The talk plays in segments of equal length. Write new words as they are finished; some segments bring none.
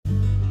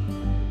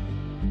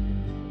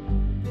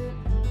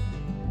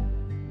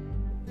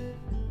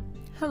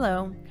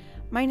Hello,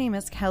 my name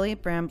is Kelly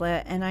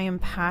Bramblett, and I am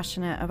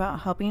passionate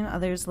about helping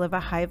others live a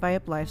high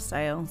vibe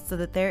lifestyle so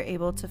that they're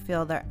able to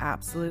feel their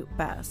absolute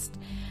best.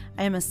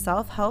 I am a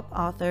self-help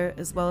author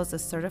as well as a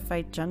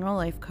certified general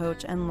life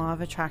coach and law of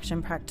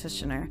attraction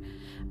practitioner.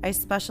 I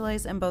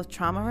specialize in both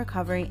trauma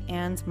recovery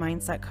and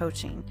mindset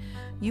coaching.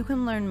 You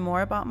can learn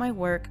more about my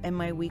work and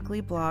my weekly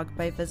blog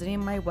by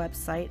visiting my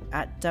website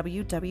at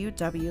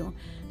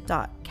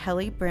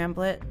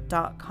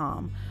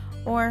www.kellybramblett.com.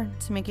 or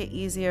to make it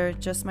easier,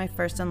 just my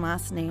first and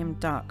last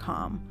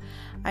name.com.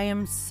 I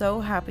am so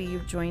happy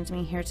you've joined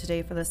me here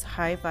today for this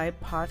High Vibe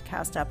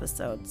podcast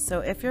episode.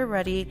 So if you're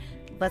ready,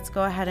 let's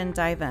go ahead and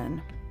dive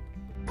in.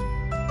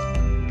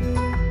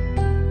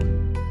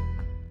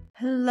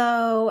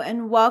 Hello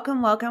and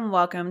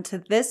welcome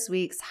to this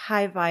week's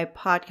High Vibe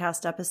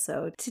podcast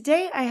episode.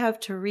 Today I have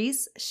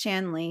Therese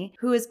Shanley,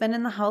 who has been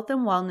in the health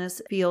and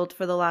wellness field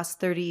for the last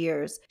 30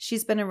 years.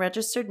 She's been a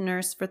registered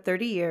nurse for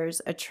 30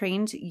 years, a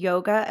trained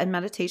yoga and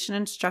meditation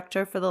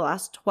instructor for the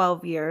last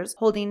 12 years,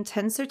 holding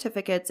 10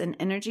 certificates in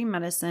energy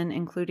medicine,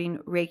 including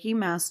Reiki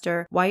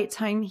Master, White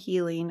Time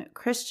Healing,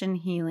 Christian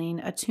Healing,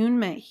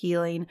 Attunement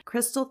Healing,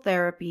 Crystal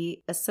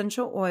Therapy,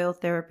 Essential Oil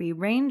Therapy,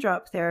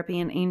 Raindrop Therapy,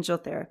 and Angel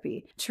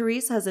Therapy. Therese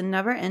has a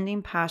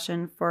never-ending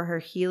passion for her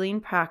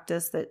healing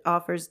practice that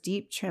offers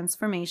deep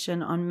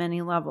transformation on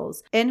many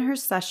levels. In her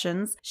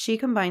sessions, she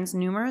combines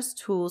numerous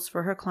tools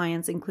for her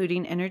clients,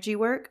 including energy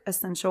work,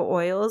 essential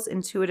oils,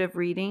 intuitive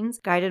readings,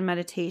 guided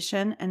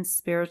meditation, and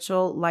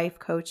spiritual life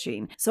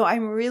coaching. So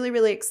I'm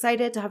really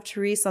excited to have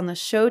Therese on the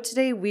show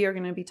today. We are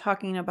going to be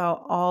talking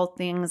about all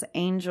things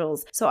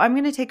angels. So I'm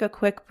going to take a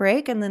quick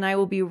break and then I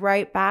will be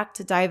right back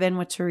to dive in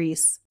with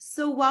Therese.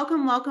 So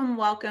welcome,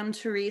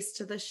 Therese,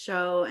 to the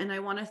show. And I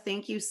want to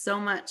thank you so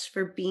much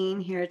for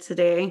being here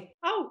today.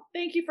 Oh,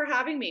 thank you for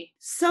having me.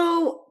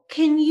 So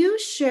can you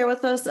share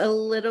with us a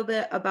little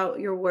bit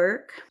about your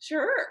work?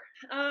 Sure.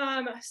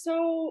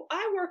 So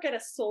I work at a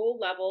soul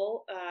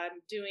level,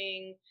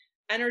 doing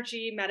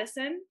energy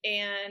medicine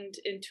and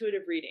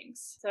intuitive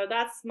readings. So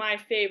that's my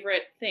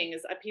favorite thing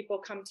is that people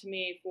come to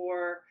me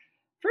for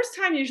first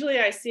time.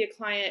 Usually I see a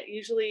client,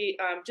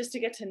 just to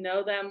get to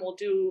know them, we'll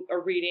do a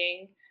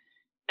reading.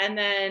 And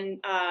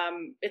then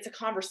it's a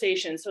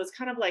conversation. So it's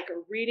kind of like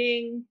a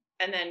reading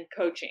and then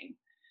coaching.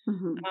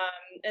 Mm-hmm.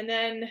 And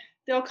then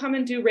they'll come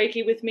and do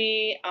Reiki with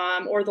me,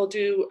 or they'll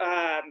do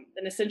an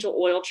essential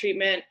oil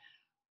treatment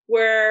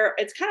where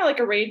it's kind of like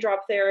a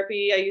raindrop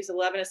therapy. I use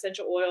 11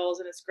 essential oils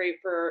and it's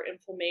great for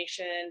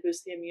inflammation,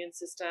 boost the immune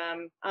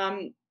system.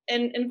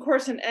 And of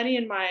course, in any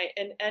of my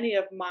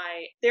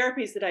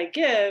therapies that I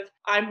give,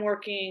 I'm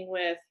working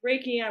with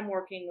Reiki, I'm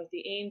working with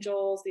the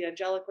angels, the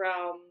angelic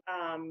realm,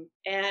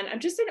 and I'm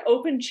just an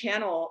open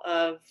channel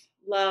of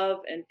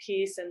love and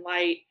peace and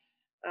light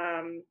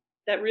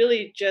that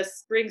really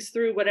just brings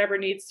through whatever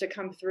needs to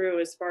come through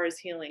as far as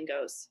healing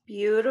goes.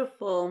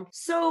 Beautiful.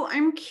 So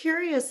I'm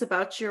curious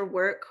about your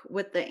work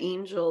with the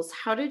angels.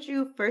 How did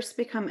you first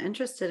become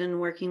interested in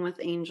working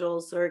with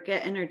angels or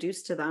get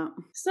introduced to that?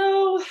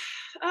 So,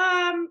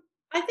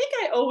 I think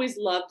I always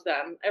loved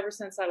them ever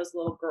since I was a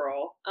little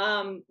girl.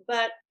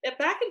 But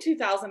back in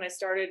 2000, I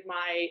started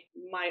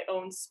my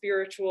own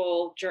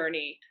spiritual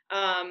journey,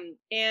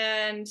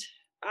 and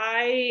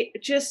I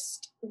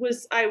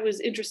was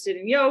interested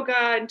in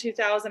yoga in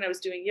 2000. I was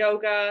doing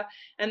yoga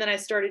and then I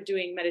started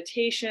doing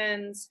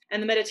meditations,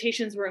 and the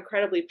meditations were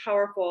incredibly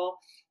powerful.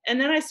 And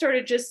then I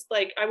started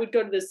I would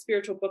go to the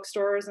spiritual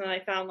bookstores and I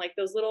found like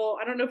those little,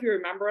 I don't know if you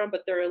remember them,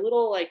 but they're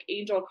little like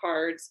angel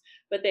cards,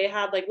 but they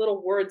had like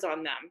little words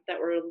on them that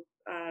were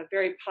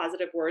very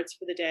positive words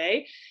for the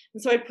day.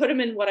 And so I put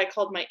them in what I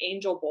called my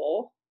angel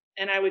bowl.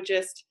 And I would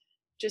just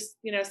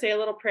say a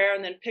little prayer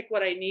and then pick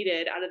what I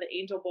needed out of the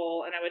angel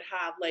bowl. And I would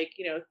have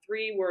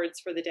 3 words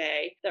for the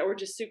day that were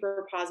just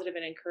super positive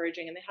and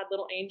encouraging. And they had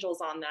little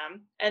angels on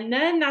them. And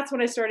then that's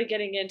when I started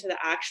getting into the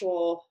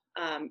actual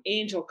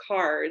angel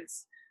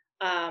cards.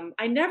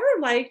 I never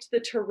liked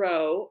the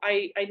tarot.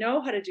 I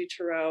know how to do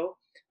tarot,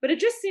 but it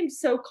just seems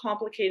so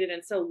complicated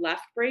and so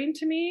left brain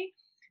to me.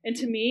 And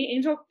to me,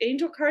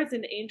 angel cards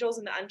and the angels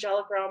and the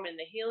angelic realm and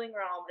the healing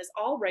realm is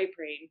all right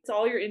brain. It's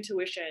all your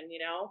intuition,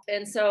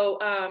 And so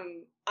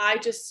I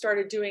just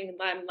started doing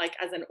them like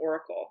as an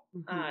oracle.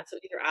 Mm-hmm. So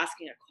either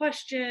asking a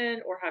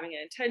question or having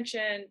an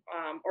intention,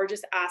 or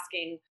just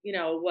asking,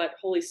 what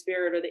Holy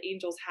Spirit or the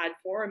angels had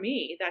for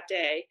me that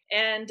day.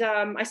 And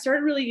I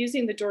started really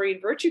using the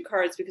Doreen Virtue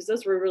cards because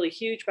those were really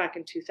huge back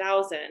in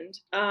 2000.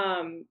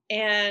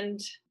 And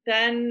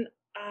then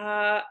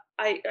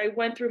I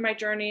went through my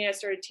journey. I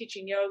started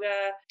teaching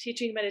yoga,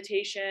 teaching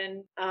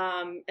meditation,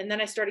 and then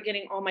I started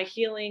getting all my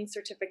healing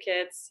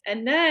certificates.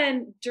 And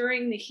then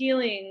during the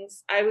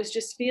healings, I was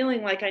just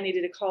feeling like I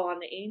needed to call on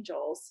the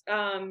angels.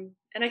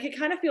 And I could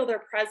kind of feel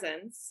their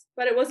presence.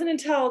 But it wasn't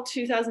until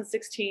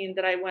 2016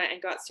 that I went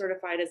and got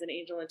certified as an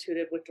angel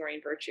intuitive with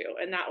Doreen Virtue.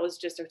 And that was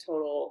just a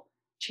total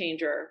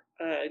changer,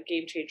 a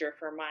game changer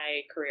for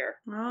my career.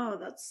 Oh,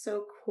 that's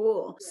so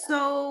cool. Yeah.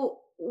 So,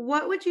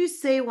 what would you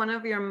say one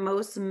of your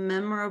most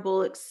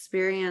memorable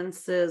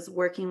experiences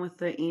working with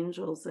the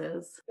angels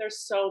is? There's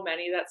so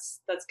many. That's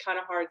kind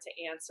of hard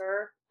to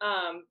answer.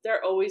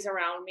 They're always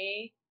around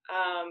me.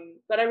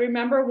 But I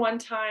remember one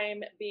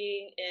time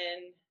being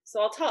in.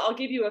 So I'll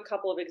give you a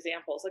couple of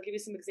examples. I'll give you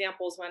some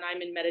examples when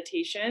I'm in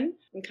meditation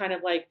and kind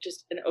of like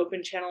just an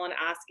open channel and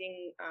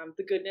asking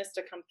the goodness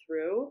to come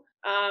through.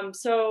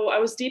 So I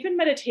was deep in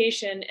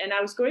meditation and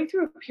I was going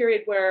through a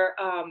period where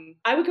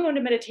I would go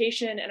into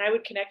meditation and I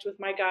would connect with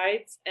my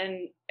guides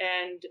and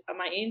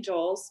my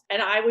angels,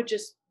 and I would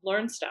just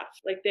learn stuff.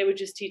 Like they would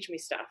just teach me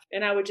stuff.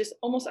 And I would just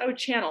I would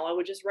channel, I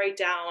would just write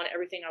down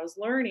everything I was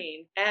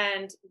learning.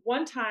 And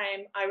one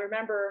time I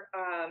remember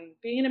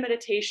being in a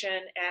meditation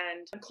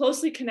and I'm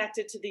closely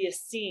connected to the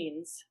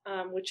Essenes,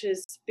 which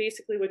is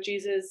basically what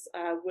Jesus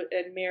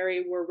and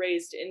Mary were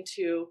raised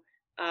into.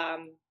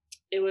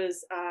 It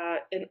was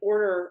an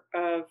order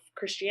of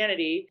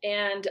Christianity,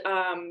 and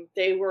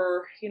they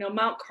were,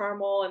 Mount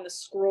Carmel and the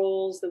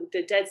scrolls,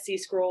 the Dead Sea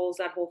Scrolls,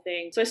 that whole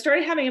thing. So I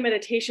started having a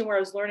meditation where I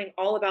was learning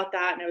all about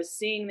that, and I was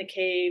seeing the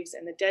caves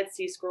and the Dead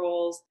Sea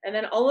Scrolls, and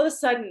then all of a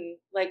sudden,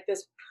 like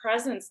this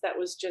presence that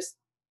was just,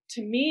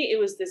 to me, it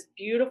was this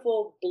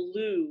beautiful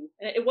blue,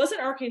 and it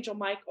wasn't Archangel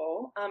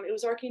Michael. It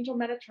was Archangel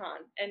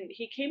Metatron, and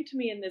he came to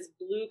me in this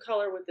blue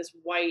color with this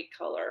white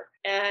color,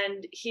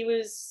 and he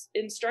was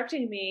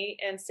instructing me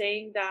and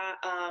saying that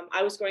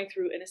I was going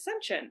through an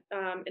ascension,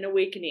 an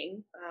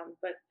awakening,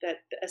 but that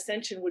the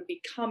ascension would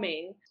be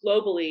coming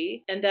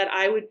globally, and that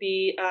I would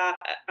be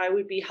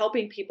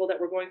helping people that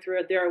were going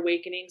through their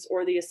awakenings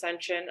or the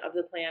ascension of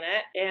the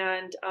planet,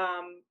 and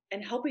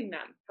helping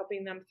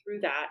them through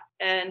that.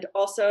 And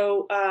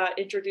also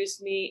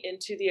introduced me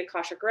into the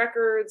Akashic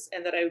Records,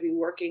 and that I would be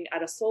working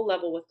at a soul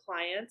level with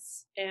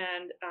clients,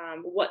 and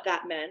what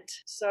that meant.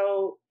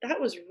 So that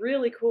was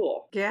really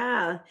cool.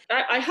 Yeah.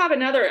 I have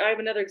another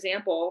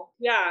example.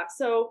 Yeah.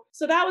 So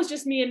that was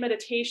just me in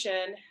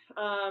meditation.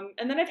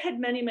 And then I've had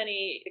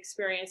many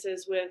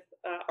experiences with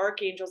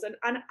archangels,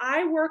 and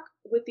I work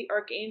with the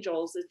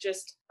archangels. It's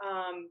just,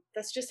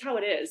 that's just how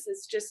it is.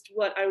 It's just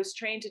what I was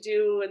trained to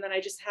do. And then I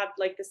just have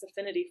like this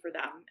affinity for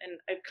them, and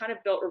I've kind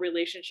of built a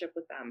relationship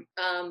with them.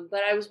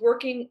 But I was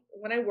working,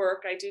 when I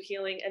work, I do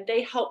healing, and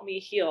they help me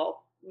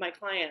heal my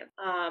client.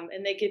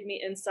 And they give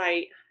me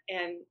insight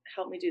and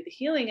help me do the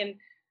healing. And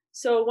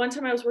so one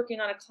time I was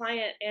working on a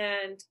client,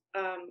 and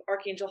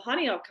Archangel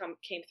Haniel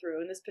came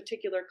through, and this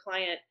particular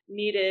client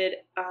needed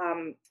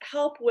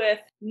help with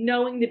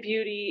knowing the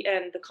beauty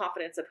and the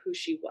confidence of who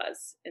she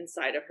was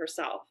inside of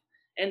herself,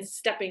 and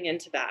stepping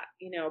into that,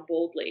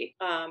 boldly.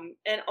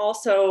 And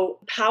also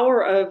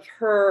power of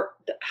her,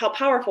 how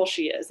powerful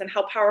she is, and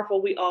how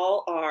powerful we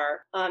all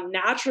are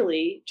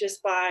naturally,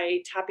 just by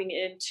tapping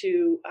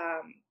into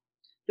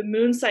the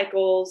moon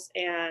cycles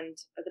and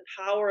the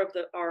power of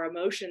our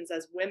emotions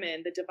as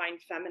women, the divine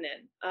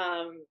feminine.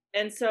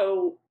 And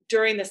so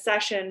during the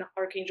session,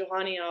 Archangel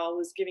Haniel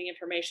was giving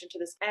information to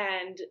this.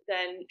 And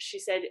then she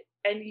said,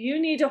 and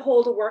you need to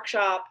hold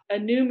a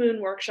new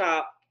moon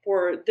workshop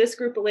for this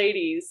group of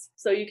ladies,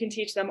 so you can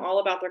teach them all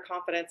about their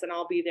confidence, and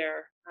I'll be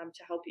there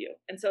to help you.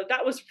 And so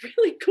that was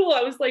really cool.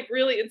 I was like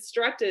really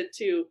instructed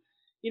to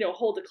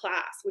hold a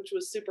class, which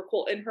was super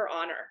cool in her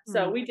honor.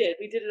 So we did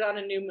it on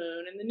a new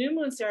moon, and the new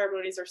moon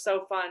ceremonies are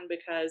so fun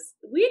because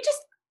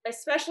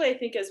especially I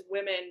think as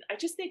women, I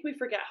just think we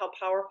forget how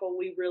powerful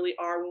we really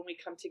are when we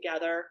come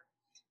together.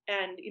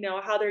 And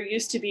how there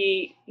used to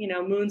be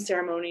moon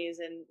ceremonies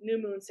and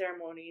new moon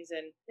ceremonies,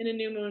 and in a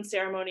new moon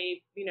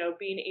ceremony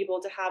being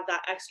able to have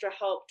that extra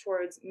help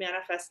towards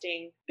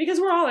manifesting, because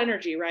we're all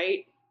energy, right?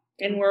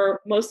 And we're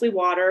mostly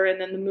water,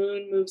 and then the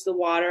moon moves the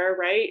water,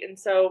 right? And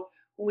so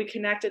when we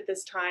connect at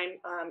this time,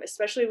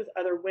 especially with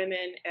other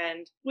women,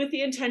 and with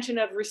the intention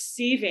of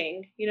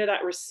receiving,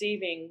 that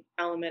receiving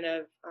element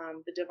of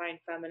the divine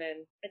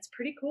feminine, it's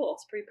pretty cool.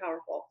 It's pretty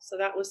powerful. So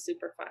that was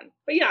super fun.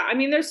 But yeah, I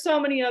mean, there's so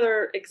many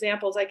other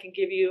examples I can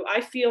give you.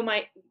 I feel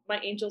my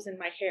angels in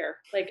my hair,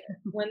 like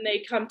when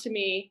they come to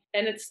me,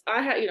 and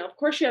of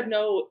course you have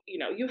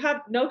you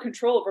have no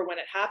control over when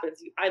it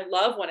happens. I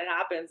love when it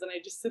happens, and I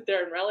just sit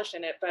there and relish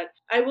in it. But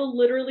I will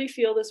literally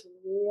feel this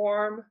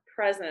warm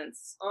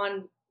presence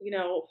on,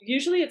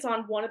 usually it's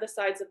on one of the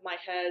sides of my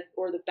head,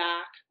 or the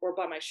back, or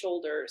by my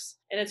shoulders.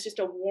 And it's just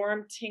a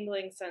warm,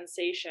 tingling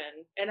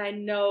sensation. And I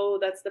know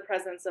that's the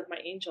presence of my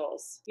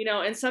angels,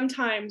 and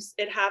sometimes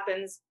it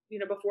happens,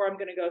 before I'm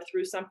going to go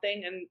through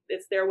something, and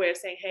it's their way of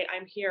saying, hey,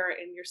 I'm here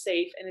and you're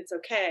safe and it's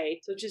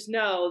okay. So just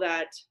know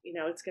that,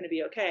 it's going to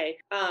be okay.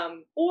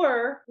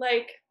 Or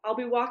like I'll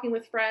be walking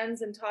with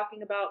friends and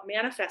talking about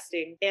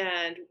manifesting,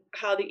 and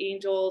how the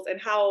angels, and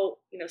how,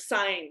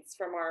 signs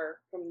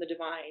from the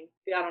divine.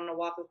 Be out on a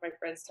walk with my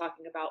friends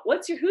talking about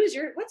what's your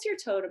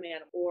totem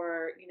animal,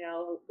 or,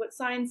 what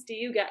signs do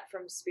you get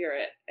from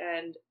spirit?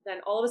 And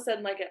then all of a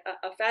sudden, like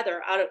a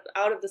feather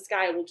out of the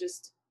sky will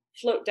just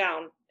float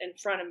down in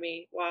front of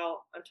me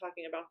while I'm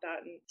talking about that.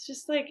 And it's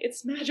just like,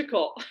 it's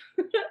magical.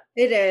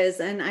 It is.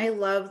 And I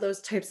love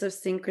those types of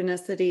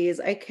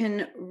synchronicities. I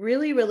can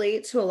really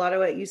relate to a lot of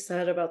what you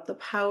said about the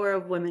power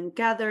of women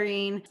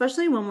gathering,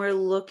 especially when we're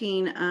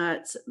looking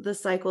at the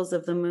cycles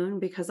of the moon,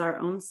 because our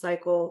own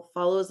cycle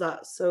follows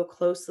that so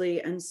closely.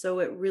 And so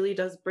it really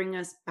does bring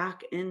us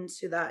back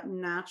into that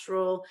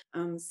natural,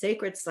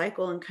 sacred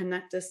cycle and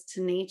connect us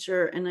to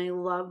nature. And I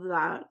love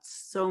that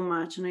so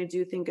much. And I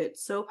do think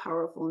it's so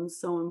powerful and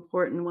so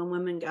important when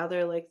women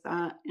gather like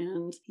that.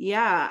 And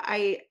yeah,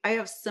 I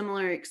have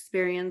similar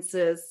experiences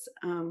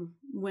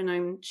when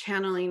I'm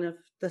channeling of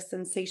the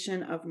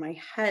sensation of my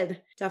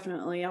head.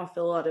 Definitely, I'll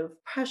feel a lot of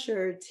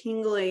pressure,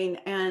 tingling.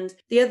 And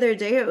the other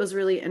day, it was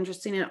really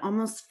interesting. It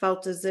almost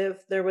felt as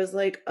if there was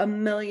like a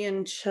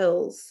million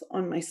chills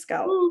on my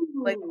scalp.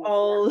 Like Ooh,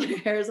 all the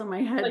hairs on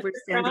my head like were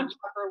your crown standing.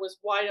 chakra was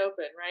wide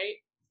open, right?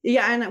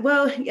 Yeah, and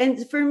well,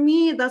 and for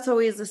me, that's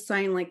always a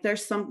sign like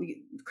there's some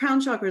crown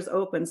chakra is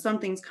open,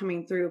 something's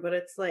coming through, but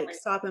it's like Right.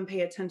 stop and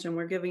pay attention.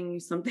 We're giving you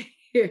something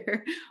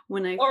here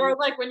when I feel. Or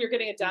like when you're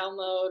getting a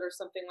download or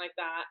something like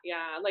that.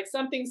 Yeah, like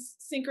something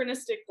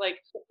synchronistic. Like,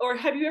 or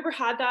have you ever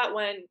had that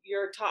when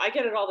I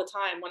get it all the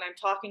time when I'm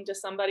talking to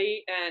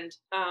somebody and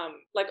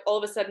like all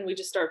of a sudden we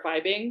just start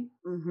vibing,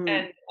 Mhm.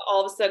 and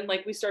all of a sudden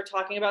like we start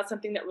talking about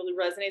something that really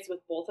resonates with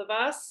both of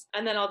us,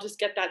 and then I'll just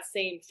get that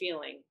same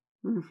feeling.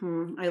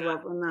 Mhm. I Yeah,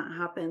 love when that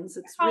happens.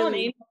 I It's call an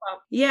really. angel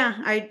up.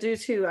 Yeah, I do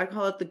too. I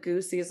call it the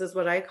goosies is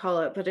what I call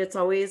it, but it's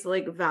always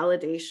like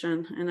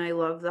validation and I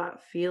love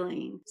that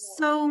feeling.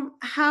 So,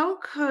 how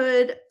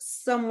could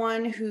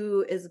someone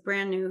who is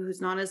brand new,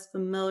 who's not as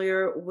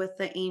familiar with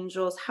the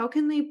angels, how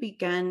can they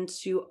begin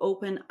to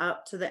open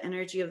up to the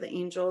energy of the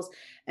angels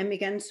and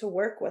begin to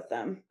work with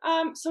them?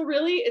 So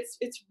really, it's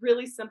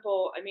really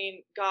simple. I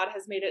mean, God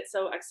has made it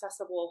so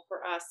accessible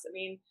for us. I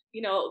mean,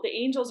 the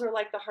angels are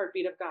like the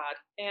heartbeat of God,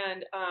 and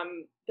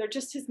they're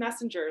just His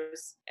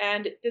messengers.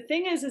 And the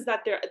thing is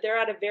that they're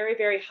at a very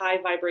very high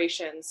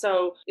vibration.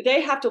 So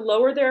they have to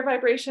lower their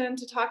vibration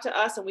to talk to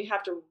us, and we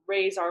have to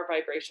raise our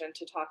vibration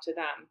to talk to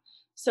them.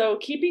 So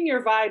keeping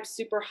your vibe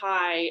super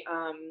high,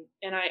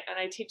 and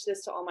I teach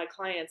this to all my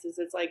clients, is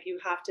it's like you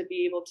have to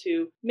be able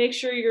to make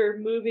sure you're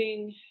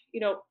moving.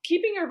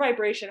 Keeping your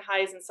vibration high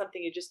isn't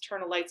something you just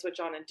turn a light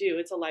switch on and do.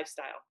 It's a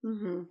lifestyle,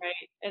 Mhm.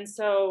 right? And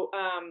so,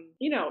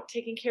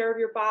 taking care of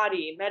your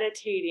body,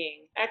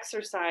 meditating,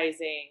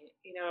 exercising,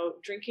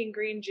 drinking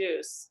green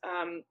juice.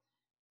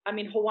 I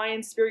mean,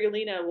 Hawaiian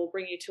spirulina will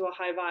bring you to a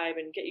high vibe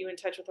and get you in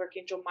touch with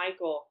Archangel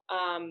Michael.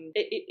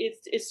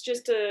 It's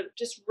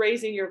just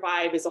raising your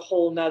vibe is a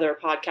whole nother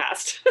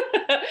podcast.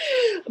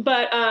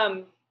 But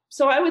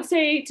so I would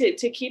say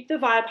to keep the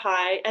vibe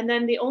high, and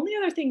then the only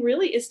other thing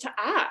really is to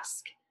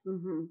ask.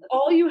 Mhm.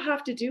 All you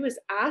have to do is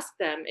ask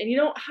them, and you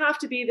don't have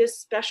to be this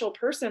special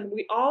person.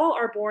 We all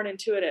are born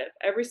intuitive.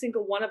 Every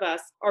single one of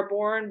us are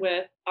born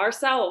with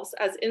ourselves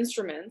as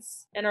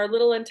instruments and our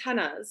little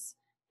antennas.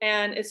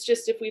 And it's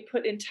just if we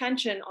put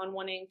intention on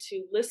wanting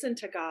to listen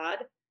to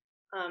God,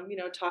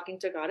 talking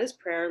to God is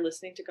prayer,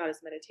 listening to God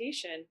is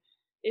meditation.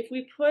 If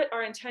we put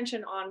our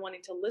intention on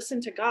wanting to listen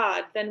to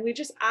God, then we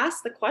just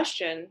ask the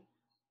question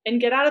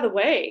and get out of the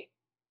way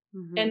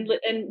and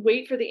Mhm.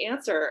 wait for the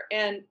answer.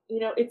 And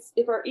it's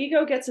if our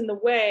ego gets in the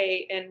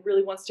way and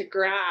really wants to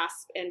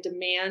grasp and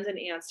demand an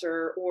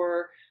answer,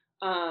 or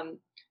um,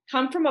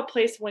 come from a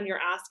place when you're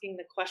asking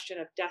the question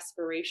of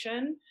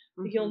desperation,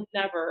 Mhm. you'll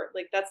never,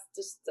 like, that's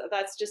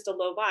just a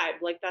low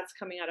vibe, like that's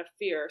coming out of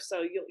fear,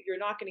 so you're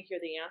not going to hear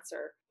the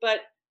answer.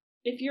 But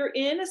if you're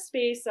in a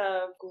space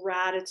of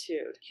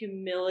gratitude,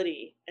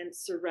 humility, and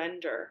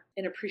surrender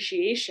and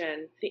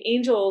appreciation, the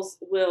angels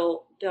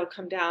they'll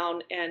come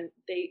down, and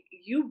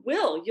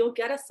you'll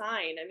get a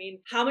sign. I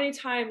mean, how many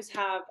times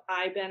have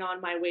I been on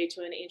my way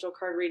to an angel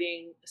card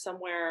reading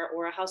somewhere,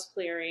 or a house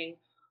clearing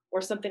or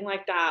something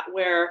like that,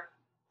 where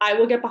I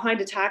will get behind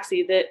a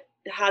taxi that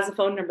has a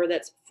phone number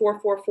that's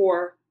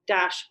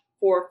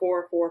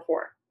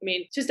 444-4444. I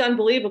mean, just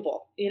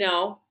unbelievable.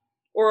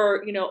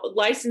 Or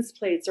license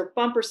plates or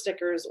bumper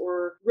stickers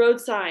or road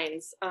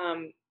signs.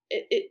 The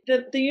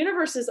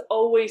universe is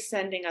always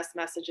sending us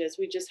messages.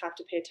 We just have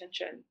to pay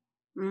attention.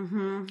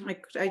 Mhm.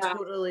 I Yeah.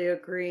 totally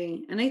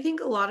agree. And I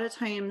think a lot of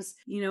times,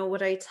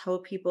 what I tell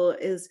people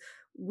is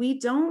we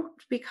don't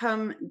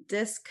become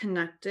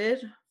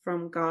disconnected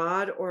from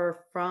God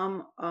or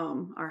from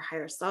our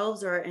higher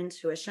selves or our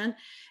intuition.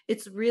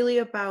 It's really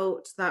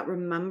about that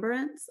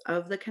remembrance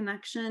of the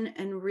connection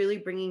and really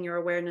bringing your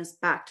awareness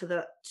back to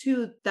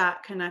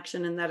that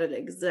connection and that it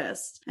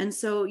exists. And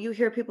so you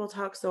hear people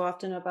talk so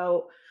often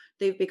about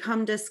they've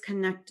become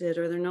disconnected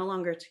or they're no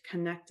longer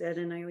connected.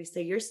 And I always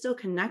say, you're still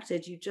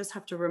connected. You just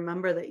have to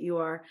remember that you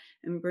are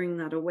and bring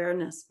that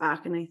awareness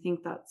back. And I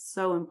think that's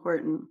so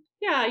important.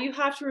 Yeah, you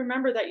have to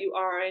remember that you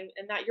are, and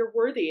that you're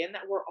worthy, and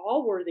that we're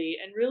all worthy.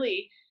 And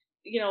really,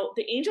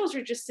 the angels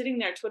are just sitting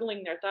there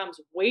twiddling their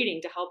thumbs,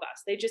 waiting to help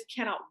us. They just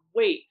cannot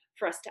wait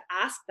for us to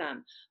ask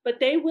them.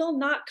 But they will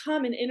not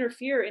come and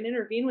interfere and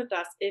intervene with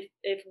us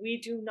if we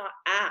do not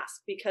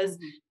ask, because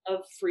Mhm.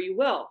 of free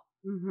will.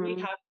 We Mhm.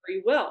 have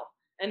free will,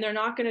 and they're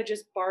not going to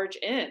just barge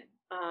in.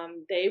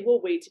 they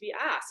will wait to be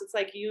asked. It's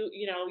like you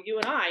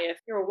and I, if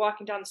we're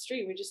walking down the street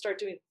and we just start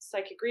doing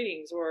psychic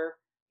readings or,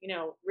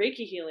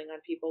 Reiki healing on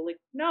people, like,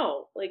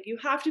 no, like you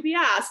have to be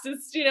asked.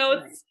 It's,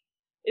 Right.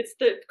 it's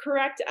the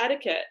correct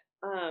etiquette.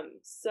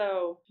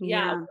 So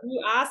yeah, Yeah. when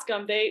you ask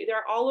them,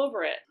 they're all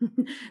over it.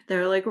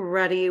 They're like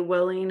ready,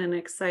 willing, and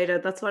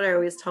excited. That's what I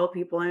always tell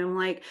people. I'm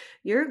like,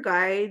 your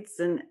guides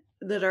and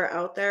that are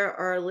out there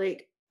are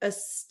like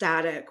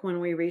ecstatic when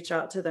we reach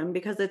out to them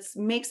because it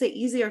makes it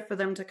easier for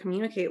them to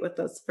communicate with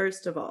us,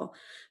 first of all.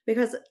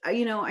 Because,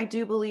 I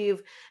do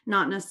believe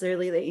not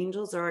necessarily the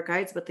angels are our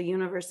guides, but the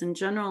universe in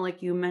general,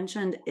 like you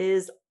mentioned,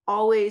 is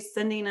always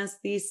sending us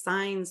these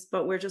signs,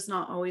 but we're just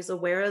not always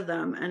aware of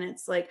them. And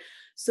it's like,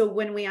 so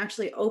when we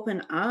actually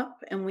open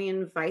up and we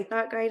invite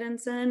that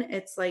guidance in,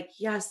 it's like,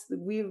 yes,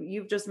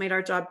 you've just made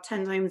our job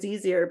 10 times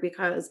easier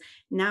because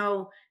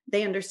now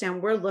they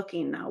understand we're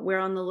looking now. We're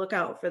on the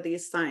lookout for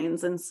these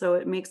signs. And so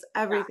it makes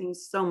Yeah. everything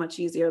so much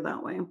easier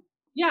that way.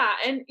 Yeah.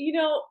 And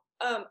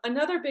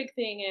another big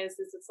thing is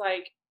it's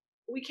like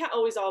we can't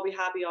always all be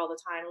happy all the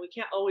time. And we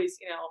can't always,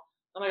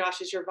 oh my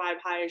gosh, is your vibe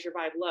high? Is your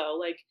vibe low?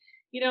 Like,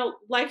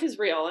 life is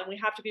real and we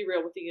have to be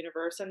real with the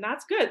universe. And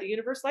that's good. The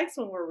universe likes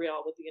when we're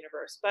real with the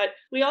universe. But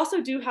we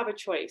also do have a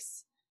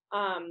choice.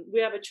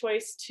 We have a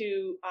choice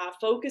to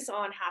focus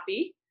on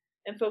happy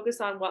and focus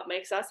on what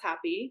makes us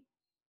happy.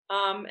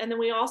 And then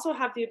we also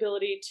have the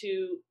ability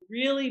to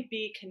really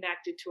be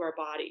connected to our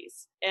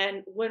bodies.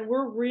 And when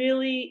we're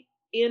really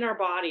in our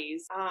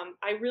bodies,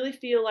 I really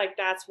feel like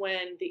that's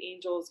when the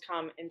angels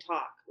come and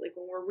talk. Like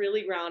when we're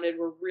really grounded,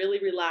 we're really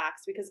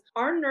relaxed because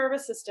our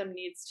nervous system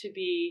needs to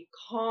be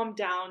calmed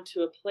down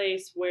to a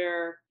place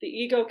where the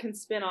ego can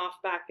spin off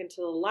back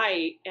into the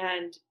light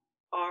and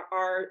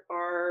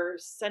our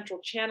central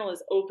channel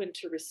is open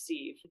to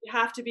receive. We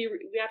have to be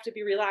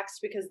relaxed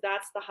because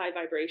that's the high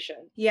vibration.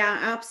 Yeah,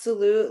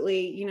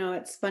 absolutely.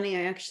 It's funny.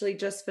 I actually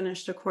just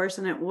finished a course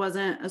and it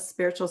wasn't a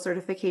spiritual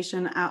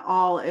certification at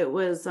all. It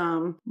was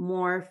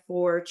more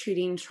for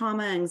treating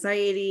trauma,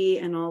 anxiety,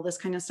 and all this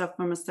kind of stuff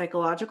from a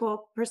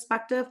psychological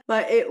perspective.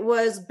 But it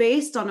was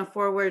based on a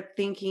forward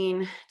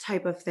thinking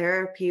type of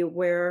therapy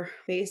where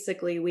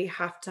basically we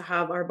have to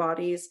have our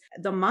bodies,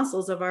 the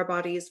muscles of our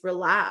bodies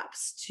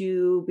relax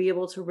to be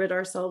able to rid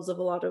ourselves of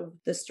a lot of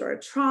the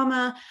stored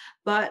trauma.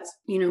 But,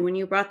 when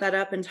you brought that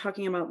up and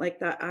talking about like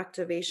that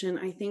activation,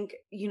 I think,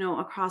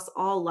 across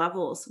all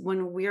levels,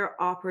 when we're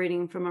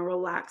operating from a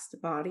relaxed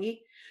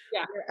body,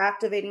 Yeah. we're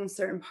activating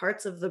certain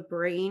parts of the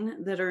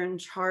brain that are in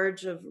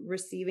charge of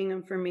receiving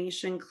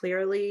information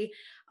clearly,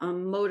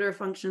 motor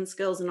function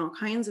skills, and all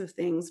kinds of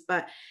things.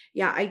 But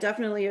yeah, I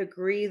definitely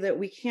agree that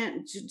we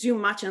can't do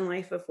much in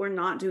life if we're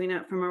not doing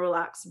it from a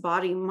relaxed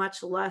body,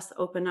 much less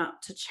open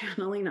up to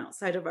channeling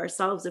outside of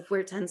ourselves if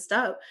we're tensed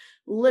up.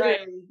 Right.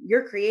 Literally,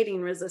 you're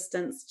creating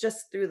resistance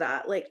just through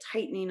that, like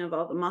tightening of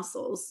all the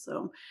muscles.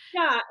 So,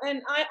 Yeah,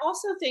 and I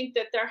also think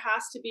that there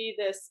has to be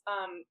this.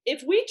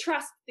 If we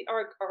trust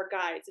our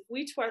guides, if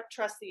we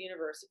trust the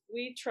universe, if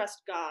we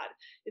trust God,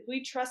 if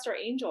we trust our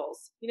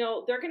angels,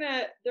 they're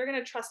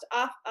gonna trust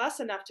us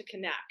enough to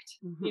connect.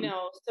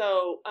 mhm.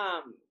 So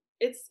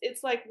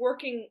it's like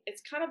working.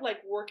 It's kind of like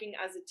working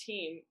as a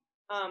team.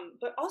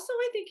 But also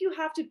I think you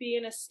have to be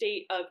in a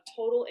state of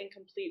total and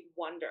complete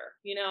wonder,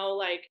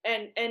 like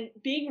and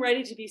being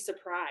ready to be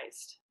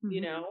surprised,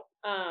 Mhm.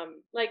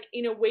 like,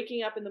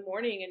 waking up in the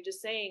morning and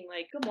just saying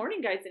like, good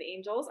morning, guides and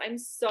angels. I'm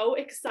so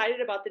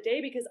excited about the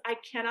day because I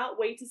cannot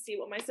wait to see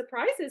what my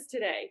surprise is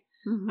today.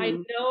 I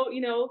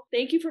Mhm. know,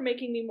 thank you for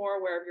making me more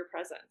aware of your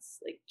presence.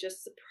 Like,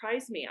 just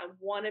surprise me. I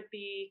want to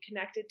be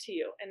connected to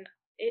you. And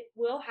it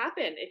will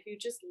happen if you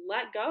just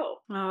let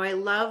go. Oh, I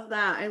love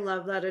that. I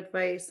love that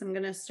advice. I'm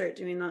going to start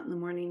doing that in the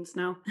mornings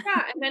now.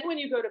 Yeah, and then when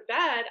you go to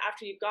bed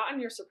after you've gotten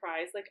your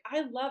surprise, like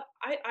I love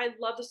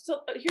this. So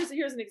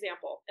here's an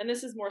example, and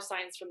this is more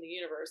science from the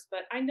universe,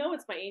 but I know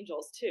it's my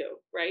angels too,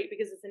 right?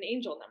 Because it's an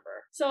angel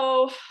number.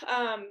 So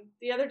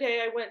the other day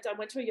I went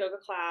to a yoga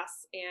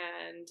class,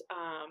 and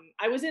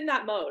I was in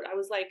that mode. I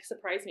was like,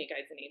 surprise me,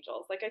 guides and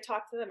angels. Like I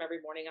talk to them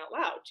every morning out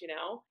loud,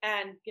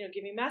 and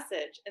give me a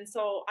message. And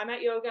so I'm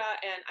at yoga,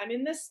 and I'm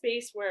in this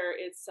space where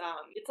it's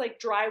like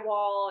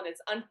drywall and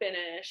it's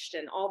unfinished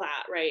and all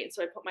that, right? And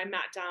so I put my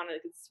mat down, and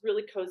it's a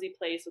really cozy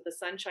place with the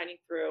sun shining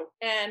through.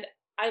 And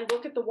I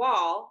look at the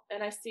wall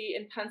and I see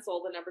in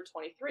pencil the number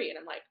 23, and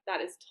I'm like,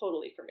 that is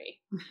totally for me.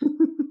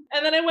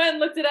 And then I went and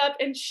looked it up,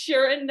 and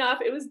sure enough,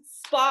 it was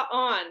spot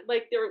on.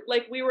 Like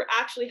we were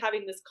actually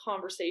having this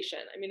conversation.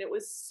 I mean, it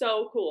was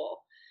so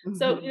cool.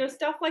 So, Mhm.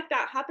 stuff like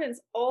that happens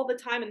all the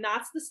time, and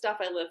that's the stuff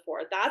I live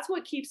for. That's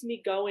what keeps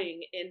me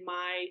going in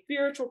my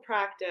spiritual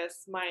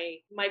practice, my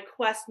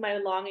quest, my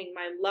longing,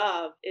 my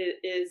love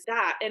is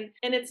that. And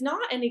it's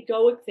not an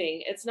egoic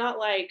thing. It's not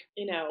like,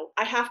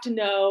 I have to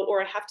know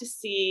or I have to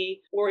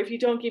see, or if you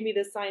don't give me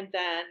this sign,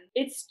 then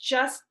it's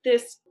just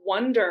this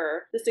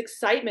wonder, this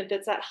excitement,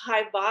 that's that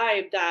high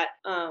vibe that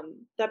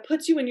that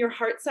puts you in your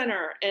heart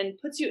center and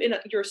puts you in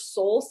your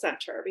soul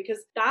center, because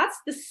that's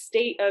the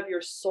state of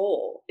your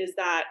soul, is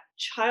that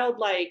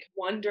childlike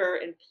wonder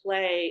and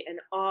play and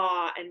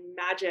awe and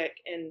magic,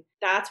 and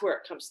that's where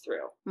it comes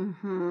through.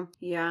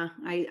 Yeah,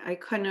 I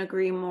couldn't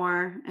agree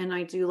more. And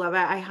I do love it.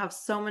 I have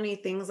so many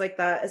things like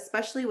that,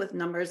 especially with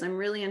numbers. I'm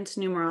really into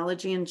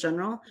numerology in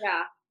general.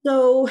 Yeah.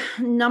 So,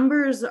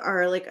 numbers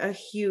are like a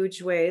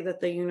huge way that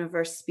the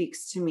universe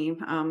speaks to me,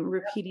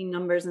 repeating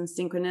numbers and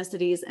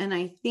synchronicities. And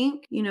I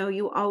think,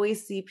 you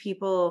always see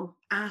people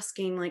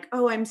asking, like,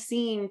 oh, I'm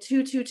seeing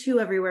 222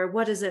 everywhere.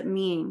 What does it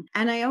mean?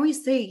 And I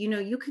always say,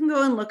 you can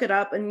go and look it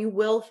up and you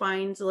will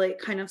find like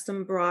kind of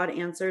some broad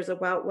answers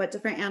about what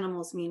different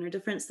animals mean or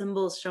different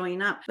symbols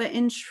showing up. But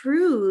in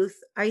truth,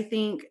 I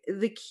think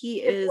the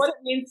key It's is what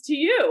it means to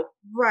you.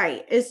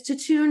 right, is to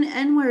tune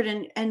inward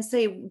and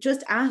say,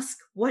 just ask,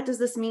 what does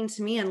this mean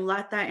to me? And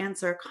let that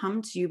answer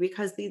come to you,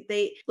 because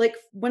they like,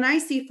 when I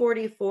see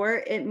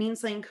 44, it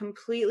means something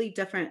completely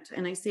different.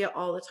 And I see it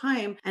all the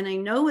time. And I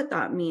know what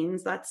that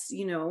means. That's,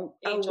 a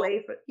Angel.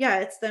 way for, yeah,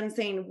 it's them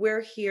saying, we're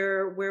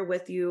here, we're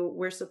with you,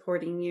 we're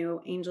supporting you.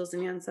 Angels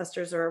and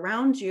ancestors are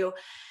around you.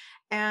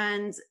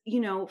 And,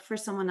 for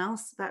someone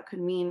else, that could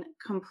mean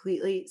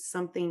completely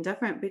something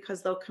different,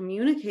 because they'll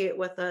communicate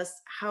with us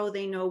how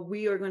they know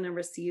we are going to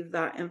receive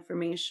that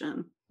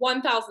information.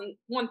 1,000%.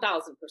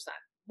 1,000%.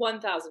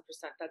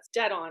 That's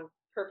dead on.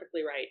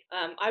 Perfectly right.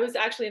 I was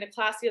actually in a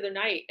class the other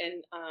night,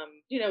 and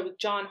with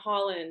John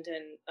Holland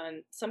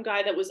and some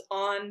guy that was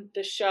on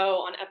the show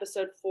on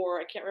episode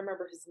 4. I can't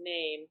remember his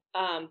name,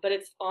 but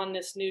it's on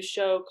this new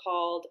show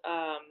called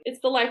it's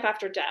the Life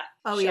After Death.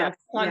 Oh, show. yeah. It's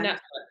on Yeah.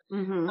 Netflix.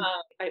 Mm-hmm.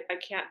 I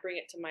can't bring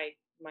it to my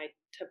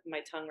tip of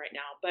my tongue right now,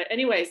 but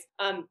anyways,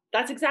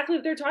 that's exactly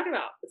what they're talking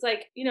about. It's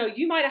like,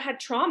 you might have had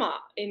trauma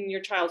in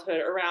your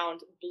childhood around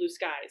blue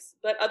skies,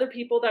 but other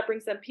people, that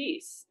brings them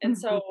peace. And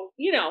so,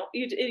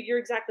 you're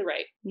exactly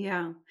right.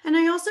 Yeah. And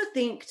I also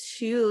think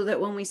too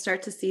that when we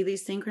start to see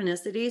these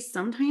synchronicities,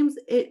 sometimes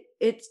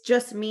it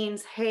just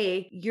means,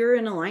 hey, you're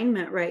in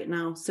alignment right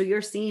now. So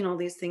you're seeing all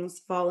these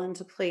things fall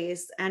into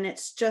place. And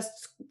it's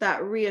just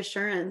that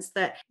reassurance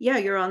that, yeah,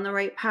 you're on the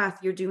right path.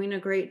 You're doing a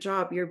great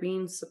job. You're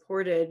being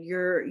supported.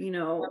 You're,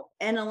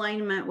 in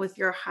alignment with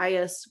your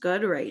highest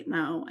good right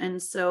now.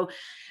 And so,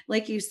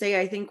 like you say,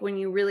 I think when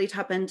you really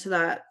tap into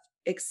that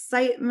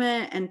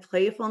excitement and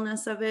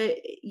playfulness of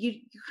it, you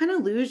kind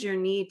of lose your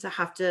need to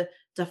have to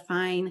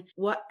define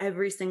what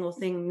every single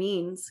thing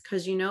means,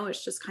 because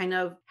it's just kind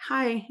of,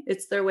 hi,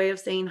 it's their way of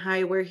saying,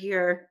 hi, we're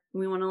here,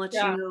 we want to let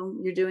you know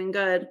you're doing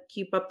good,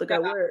 keep up the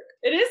good work.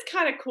 It is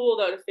kind of cool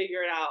though to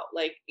figure it out,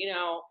 like,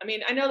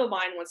 I know the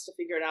mind wants to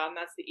figure it out, and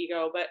that's the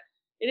ego, but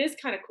it is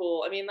kind of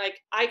cool. I mean, like,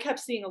 I kept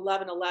seeing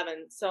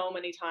 1111 so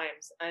many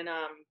times, and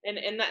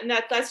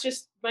that's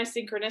just my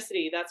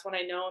synchronicity. That's when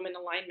I know I'm in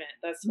alignment.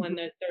 That's when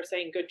they're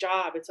saying, good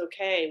job, it's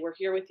okay, we're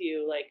here with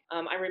you. Like,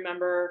 I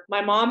remember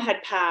my mom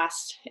had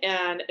passed,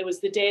 and it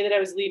was the day that I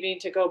was leaving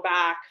to go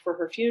back for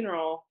her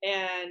funeral.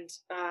 And,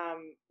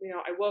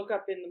 I woke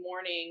up in the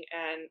morning,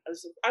 and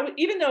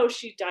even though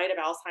she died of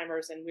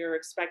Alzheimer's and we were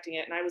expecting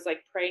it, and I was like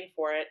praying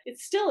for it,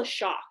 it's still a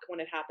shock when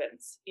it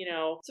happens,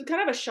 so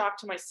kind of a shock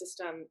to my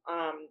system.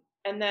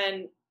 And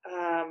then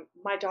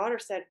my daughter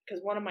said,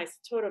 because one of my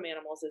totem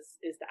animals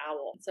is the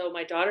owl. So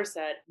my daughter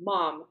said,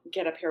 Mom,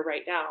 get up here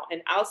right now.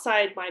 And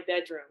outside my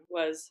bedroom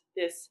was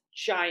this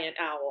giant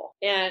owl,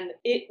 and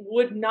it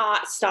would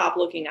not stop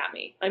looking at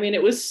me. I mean,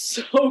 it was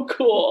so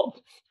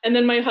cool. And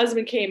then my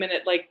husband came, and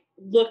it like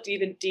looked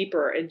even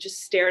deeper and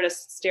just stared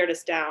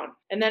us down.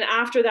 And then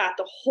after that,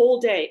 the whole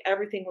day,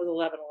 everything was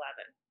 1111.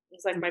 It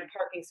was like my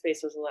parking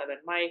space was 11.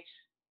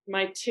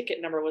 My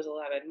ticket number was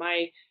 11.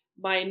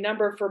 My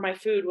number for my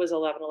food was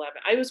 1111.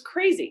 I was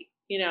crazy,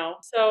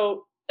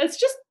 so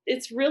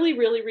it's really,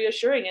 really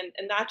reassuring.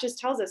 And that just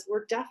tells us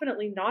we're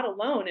definitely not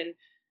alone. And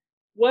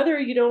whether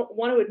you don't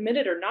want to admit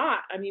it or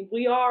not, I mean,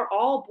 we are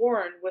all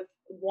born with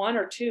one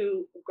or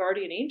two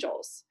guardian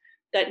angels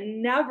that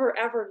never,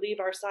 ever leave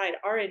our side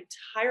our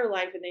entire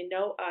life. And they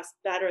know us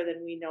better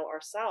than we know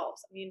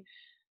ourselves. I mean,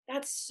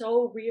 that's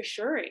so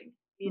reassuring,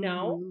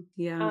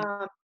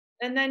 Yeah.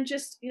 And then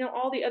just,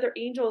 all the other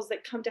angels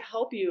that come to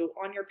help you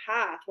on your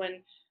path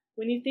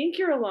when you think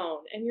you're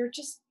alone, and you're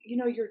just,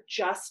 you're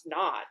just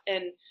not.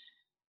 And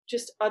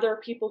just other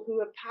people who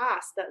have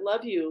passed that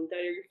love you, that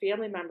are your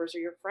family members or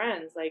your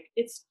friends, like,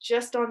 it's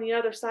just on the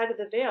other side of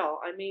the veil.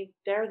 I mean,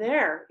 they're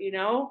there,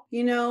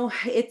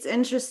 It's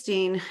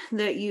interesting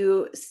that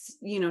you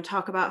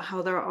talk about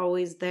how they're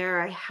always there.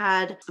 I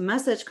had a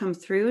message come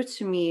through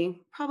to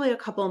me probably a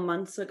couple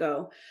months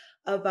ago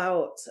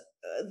about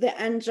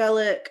the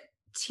angelic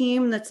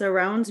team that's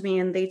around me,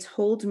 and they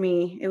told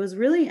me, it was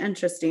really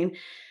interesting.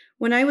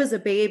 When I was a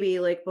baby,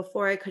 like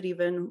before I could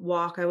even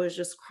walk, I was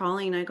just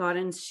crawling. I got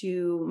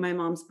into my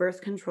mom's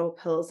birth control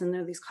pills, and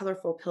they're these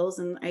colorful pills,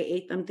 and I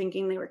ate them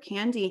thinking they were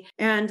candy.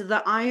 And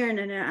the iron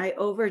in it, I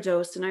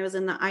overdosed, and I was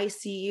in the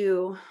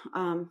ICU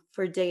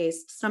for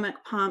days, stomach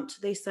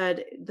pumped. They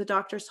said, the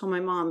doctors told my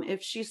mom,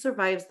 if she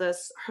survives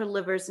this, her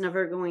liver's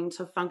never going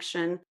to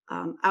function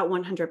at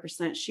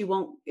 100%. She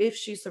won't, if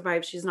she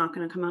survives, she's not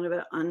going to come out of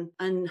it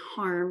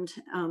unharmed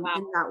Wow.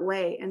 in that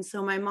way. And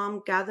so my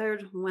mom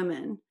gathered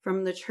women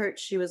from the church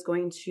she was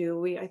going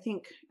to. I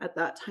think at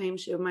that time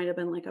she might have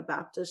been like a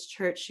Baptist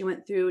church. She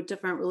went through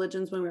different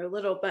religions when we were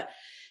little, but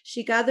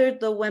she gathered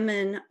the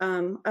women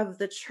of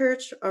the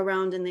church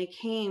around, and they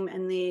came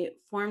and they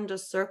formed a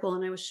circle.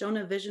 And I was shown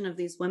a vision of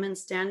these women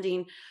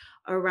standing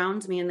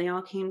around me, and they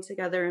all came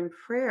together in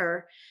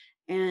prayer.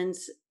 And,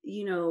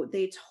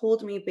 they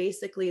told me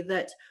basically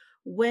that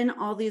when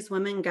all these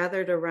women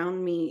gathered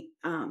around me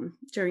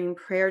during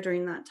prayer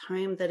during that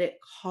time, that it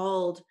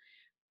called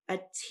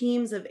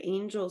teams of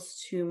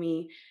angels to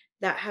me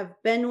that have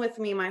been with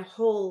me my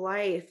whole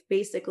life,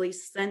 basically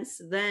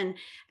since then.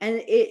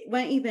 And it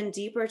went even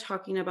deeper,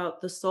 talking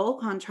about the soul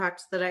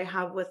contracts that I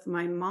have with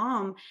my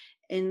mom,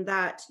 in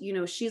that,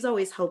 she's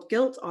always held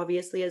guilt,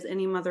 obviously, as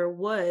any mother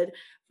would,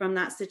 from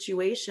that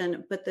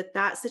situation, but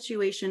that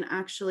situation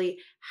actually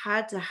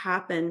had to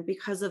happen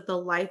because of the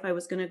life I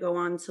was going to go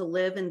on to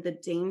live, and the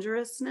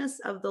dangerousness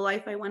of the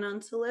life I went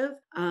on to live,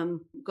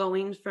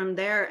 going from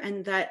there.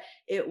 And that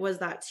it was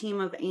that team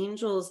of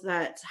angels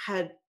that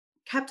had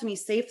kept me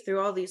safe through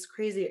all these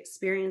crazy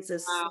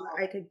experiences so Wow.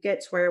 that I could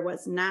get to where I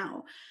was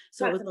now.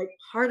 So it That's was like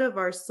part of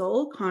our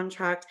soul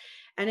contract.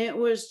 And it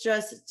was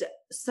just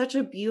such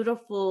a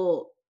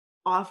beautiful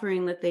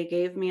offering that they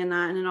gave me in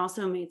that. And it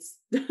also made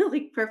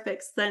like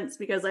perfect sense,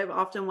 because I've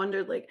often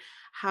wondered, like,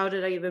 how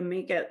did I even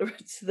make it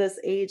to this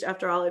age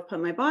after all I've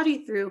put my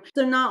body through?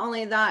 So not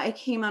only that, I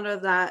came out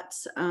of that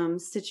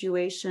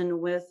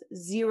situation with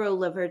zero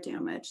liver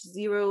damage,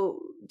 zero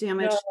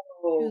damage to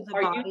no. the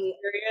Are you body.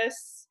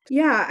 serious?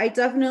 Yeah, I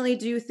definitely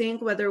do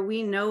think, whether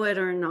we know it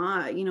or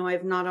not,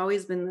 I've not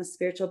always been this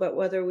spiritual, but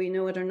whether we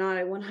know it or not,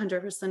 I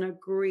 100%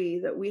 agree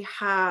that we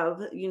have,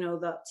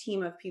 the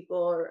team of people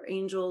or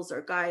angels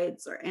or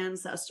guides or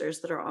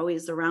ancestors that are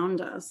always around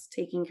us,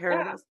 taking care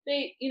Yeah. of us.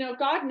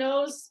 God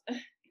knows,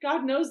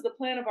 God knows the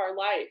plan of our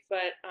life,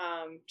 but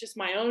just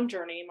my own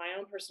journey, my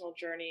own personal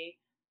journey.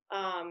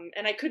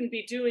 And I couldn't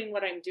be doing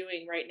what I'm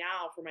doing right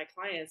now for my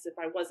clients if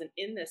I wasn't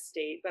in this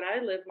state. But I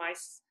live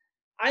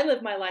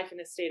my life in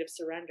a state of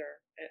surrender,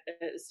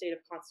 a state of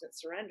constant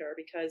surrender,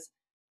 because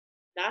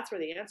that's where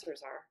the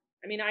answers are.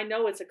 I mean, I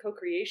know it's a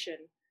co-creation,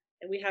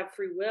 and we have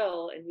free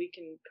will, and we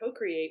can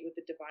co-create with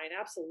the divine.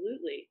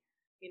 Absolutely.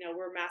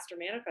 We're master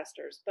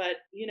manifestors, but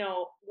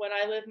when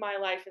I live my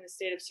life in a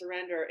state of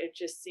surrender, it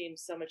just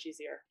seems so much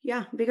easier.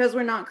 Yeah, because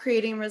we're not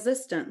creating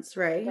resistance,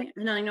 Right. right?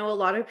 And I know a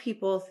lot of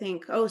people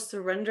think, oh,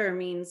 surrender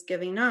means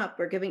giving up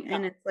or giving Yeah,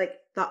 in. It's like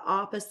the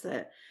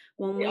opposite.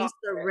 When the we opposite.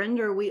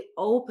 surrender, we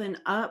open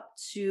up Right.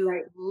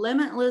 to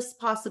limitless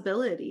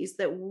possibilities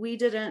that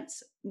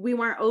we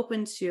weren't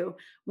open to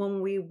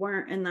when we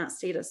weren't in that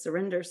state of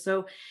surrender.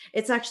 So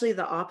it's actually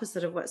the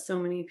opposite of what so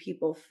many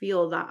people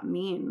feel that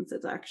means.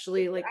 It's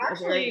actually like a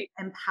very Actually,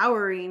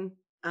 empowering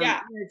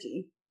yeah,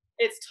 energy.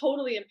 it's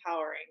totally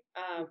empowering.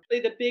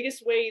 The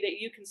biggest way that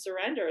you can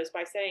surrender is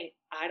by saying,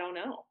 I don't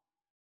know,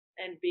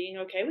 and being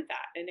okay with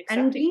that and And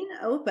accepting. being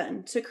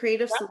open to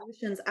creative Yeah,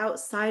 solutions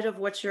outside of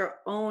what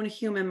your own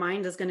human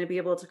mind is going to be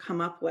able to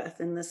come up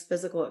with in this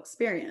physical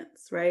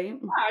experience, right?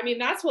 I mean,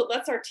 that's what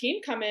lets our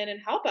team come in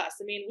and help us.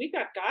 I mean, we've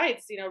got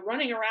guides,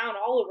 running around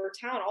all over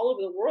town, all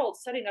over the world,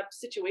 setting up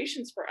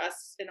situations for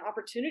us and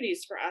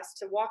opportunities for us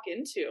to walk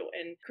into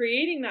and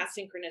creating that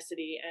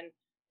synchronicity. And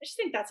I just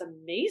think that's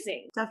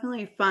amazing.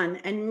 Definitely fun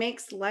and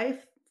makes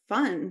life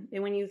fun.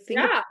 And when you think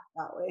about Yeah. it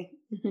that way,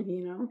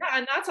 you know? Yeah.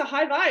 And that's a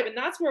high vibe. And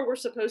that's where we're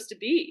supposed to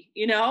be?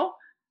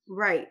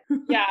 Right.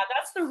 Yeah.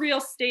 That's the real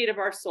state of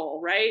our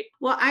soul, right?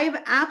 Well,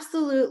 I've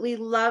absolutely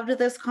loved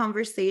this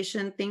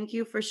conversation. Thank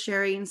you for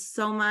sharing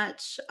so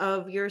much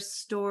of your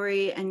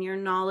story and your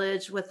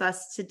knowledge with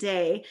us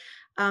today.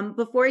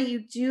 Before you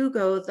do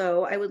go,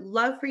 though, I would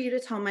love for you to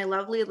tell my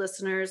lovely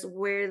listeners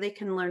where they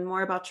can learn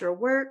more about your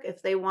work.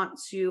 If they want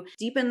to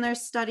deepen their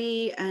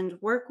study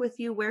and work with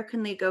you, where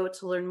can they go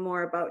to learn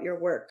more about your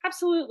work?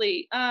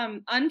 Absolutely.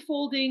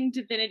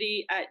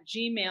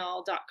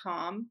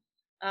 Unfoldingdivinity@gmail.com.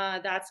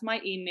 That's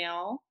my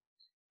email.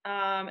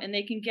 And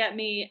they can get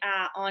me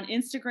on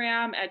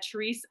Instagram at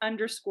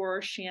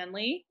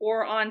Therese_Shanley,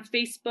 or on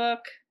Facebook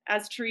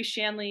as Therese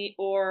Shanley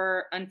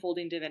or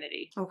Unfolding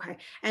Divinity. Okay.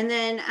 And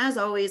then, as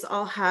always,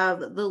 I'll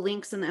have the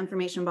links in the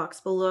information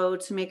box below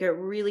to make it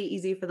really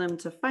easy for them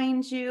to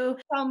find you.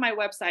 On my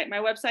website. My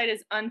website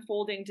is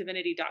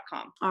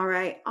unfoldingdivinity.com. All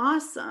right.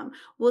 Awesome.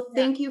 Well,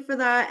 Yeah. thank you for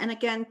that. And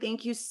again,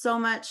 thank you so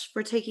much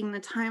for taking the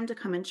time to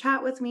come and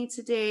chat with me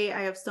today.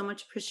 I have so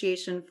much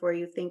appreciation for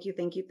you. Thank you.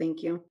 Thank you.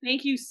 Thank you.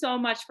 Thank you so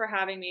much for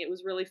having me. It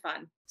was really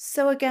fun.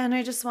 So, again,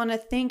 I just want to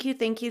thank you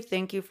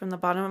from the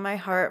bottom of my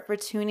heart for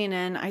tuning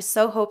in. I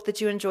so hope hope that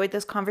you enjoyed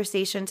this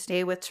conversation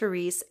today with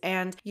Therese,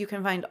 and you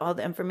can find all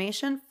the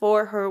information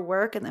for her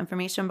work in the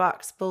information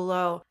box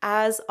below.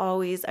 As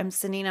always, I'm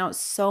sending out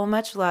so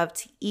much love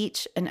to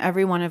each and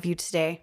every one of you today.